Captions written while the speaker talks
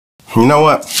You know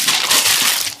what?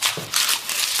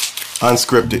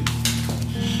 Unscripted.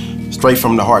 Straight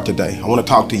from the heart today. I want to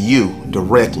talk to you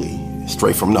directly,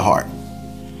 straight from the heart.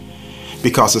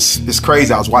 Because it's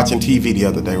crazy. I was watching TV the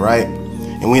other day, right?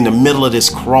 And we're in the middle of this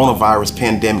coronavirus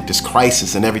pandemic, this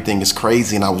crisis, and everything is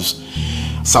crazy. And I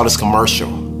saw this commercial.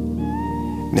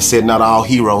 And it said, not all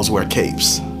heroes wear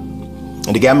capes.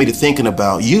 And it got me to thinking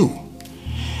about you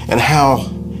and how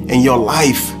in your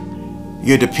life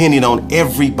you're depending on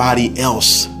everybody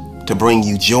else to bring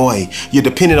you joy. You're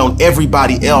dependent on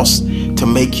everybody else to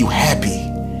make you happy.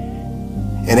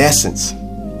 In essence,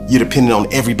 you're dependent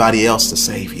on everybody else to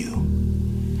save you.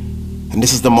 And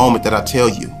this is the moment that I tell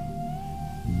you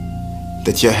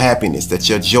that your happiness, that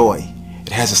your joy,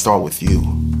 it has to start with you.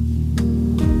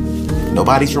 If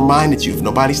nobody's reminded you, if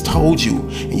nobody's told you,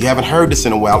 and you haven't heard this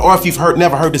in a while, or if you've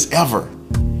never heard this ever,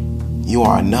 you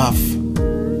are enough.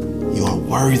 You are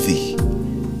worthy.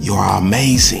 You are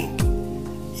amazing.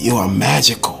 You are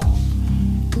magical.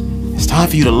 It's time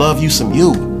for you to love you some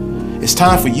you. It's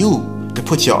time for you to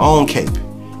put your own cape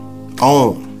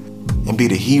on and be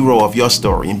the hero of your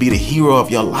story and be the hero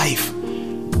of your life.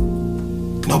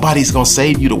 Nobody's gonna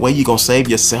save you the way you're gonna save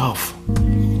yourself.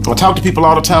 I talk to people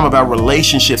all the time about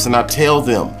relationships, and I tell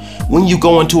them, when you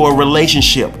go into a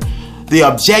relationship, the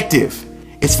objective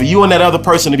is for you and that other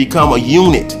person to become a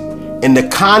unit in the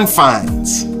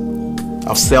confines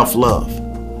of self-love,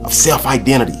 of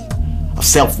self-identity, of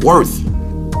self-worth.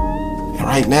 And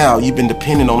right now, you've been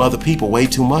dependent on other people way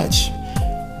too much.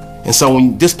 And so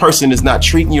when this person is not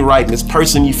treating you right, and this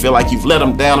person you feel like you've let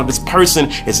them down, or this person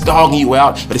is dogging you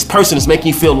out, or this person is making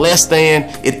you feel less than,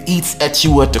 it eats at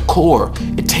you at the core.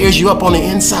 It tears you up on the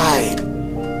inside.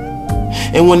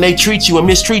 And when they treat you and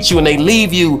mistreat you and they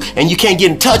leave you and you can't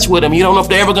get in touch with them, you don't know if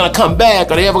they're ever gonna come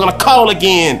back or they're ever gonna call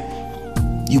again,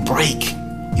 you break.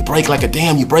 You break like a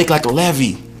dam, you break like a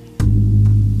levee.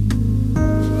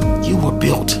 You were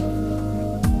built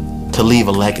to leave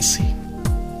a legacy.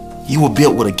 You were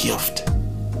built with a gift.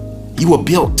 You were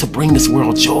built to bring this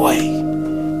world joy.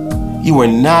 You were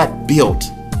not built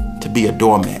to be a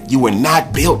doormat. You were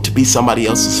not built to be somebody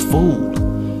else's fool.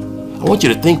 I want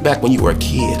you to think back when you were a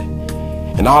kid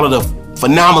and all of the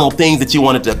phenomenal things that you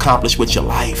wanted to accomplish with your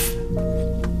life.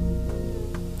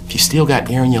 If you still got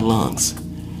air in your lungs,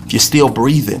 if you're still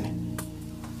breathing,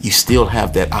 you still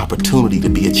have that opportunity to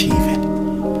be achieving.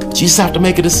 But you just have to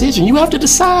make a decision. You have to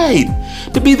decide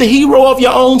to be the hero of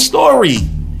your own story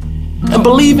and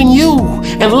believe in you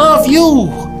and love you.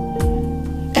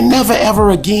 And never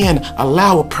ever again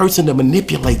allow a person to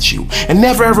manipulate you. And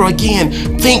never ever again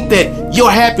think that your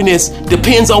happiness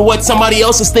depends on what somebody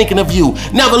else is thinking of you.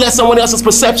 Never let someone else's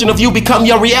perception of you become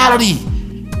your reality.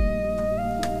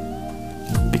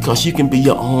 Because you can be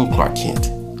your own Clark Kent.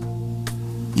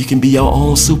 You can be your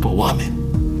own superwoman.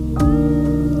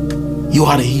 You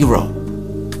are the hero.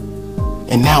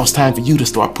 And now it's time for you to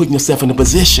start putting yourself in a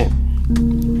position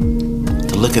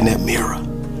to look in that mirror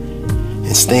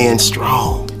and stand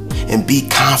strong and be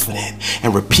confident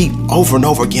and repeat over and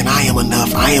over again, I am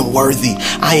enough, I am worthy,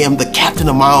 I am the captain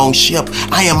of my own ship,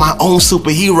 I am my own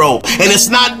superhero. And it's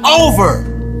not over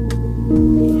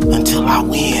until I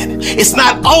win. It's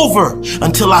not over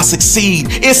until I succeed.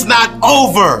 It's not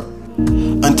over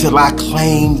until I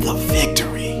claim the victory.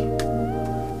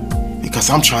 Because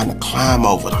I'm trying to climb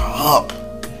over the hump.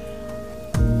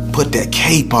 Put that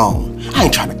cape on. I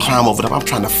ain't trying to climb over them. I'm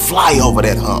trying to fly over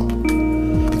that hump.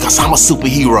 Because I'm a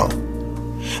superhero.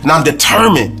 And I'm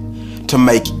determined to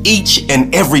make each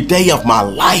and every day of my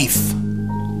life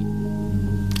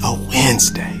a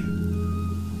Wednesday.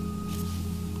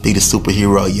 Be the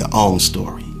superhero of your own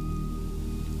story.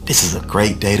 This is a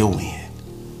great day to win.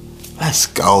 Let's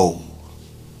go.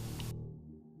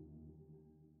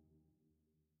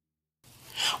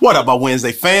 What up, my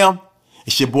Wednesday fam?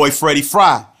 It's your boy Freddy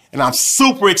Fri, and I'm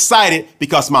super excited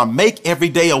because my Make Every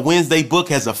Day a Wednesday book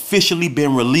has officially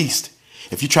been released.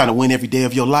 If you're trying to win every day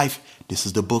of your life, this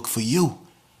is the book for you.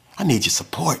 I need your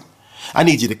support. I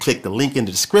need you to click the link in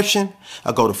the description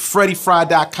or go to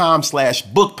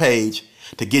freddyfri.com/book page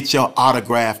to get your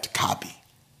autographed copy.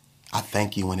 I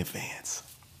thank you in advance.